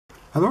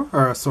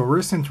Hello, so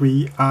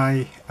recently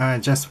I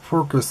just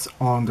focused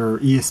on the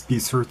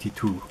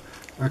ESP32.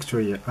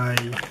 Actually, I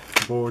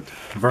bought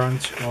a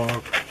bunch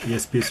of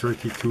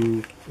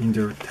ESP32 in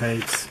their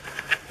tapes,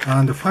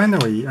 and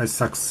finally I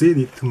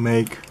succeeded to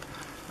make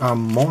a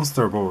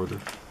monster board.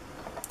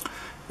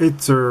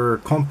 It's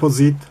a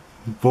composite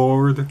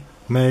board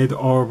made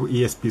of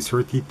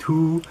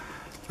ESP32,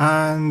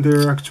 and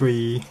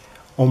actually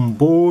on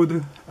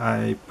board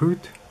I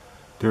put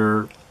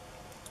the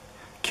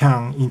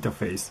CAN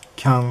interface,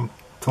 CAN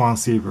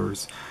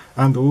transceivers,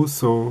 and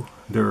also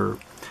the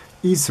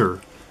Ether.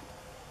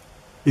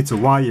 It's a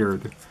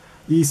wired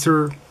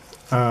Ether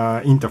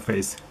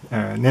interface,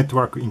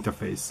 network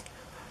interface.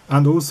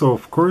 And also,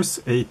 of course,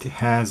 it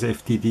has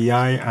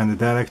FTDI, and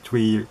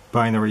directly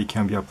binary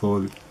can be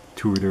uploaded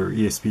to the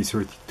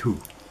ESP32.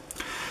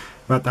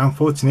 But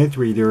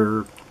unfortunately,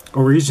 the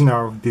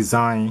original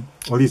design,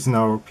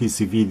 original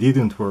PCB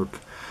didn't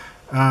work.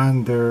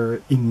 And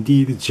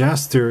indeed,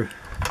 just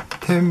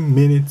 10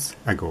 minutes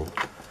ago,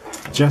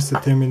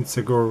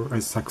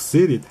 I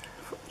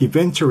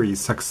eventually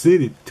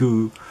succeeded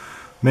to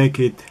make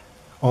it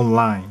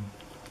online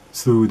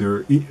through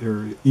the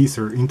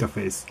Ether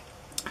interface.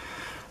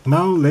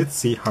 Now let's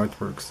see how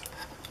it works.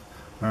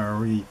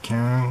 We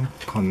can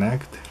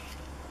connect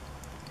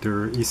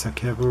the Ether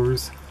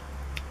cables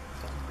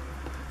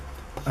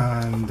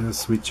and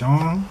switch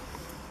on.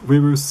 We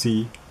will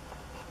see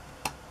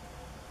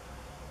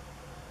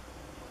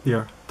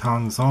here,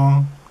 turns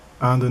on,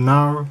 and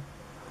now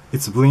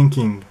it's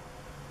blinking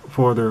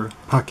for the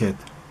packet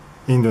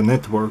in the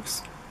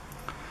networks.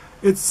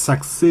 It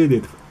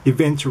succeeded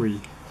eventually.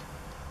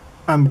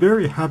 I'm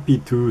very happy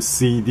to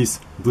see this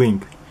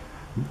blink.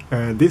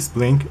 This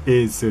blink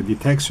is a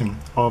detection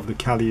of the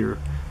carrier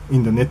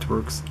in the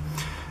networks,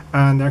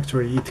 and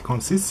actually it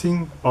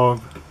consisting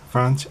of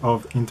bunch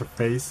of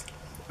interface,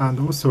 and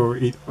also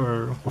it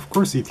of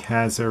course it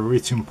has a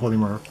lithium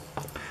polymer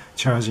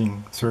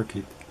charging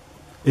circuit.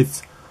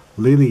 It's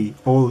really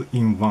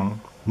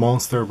all-in-one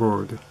monster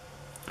board.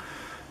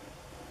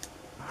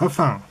 Have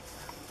fun!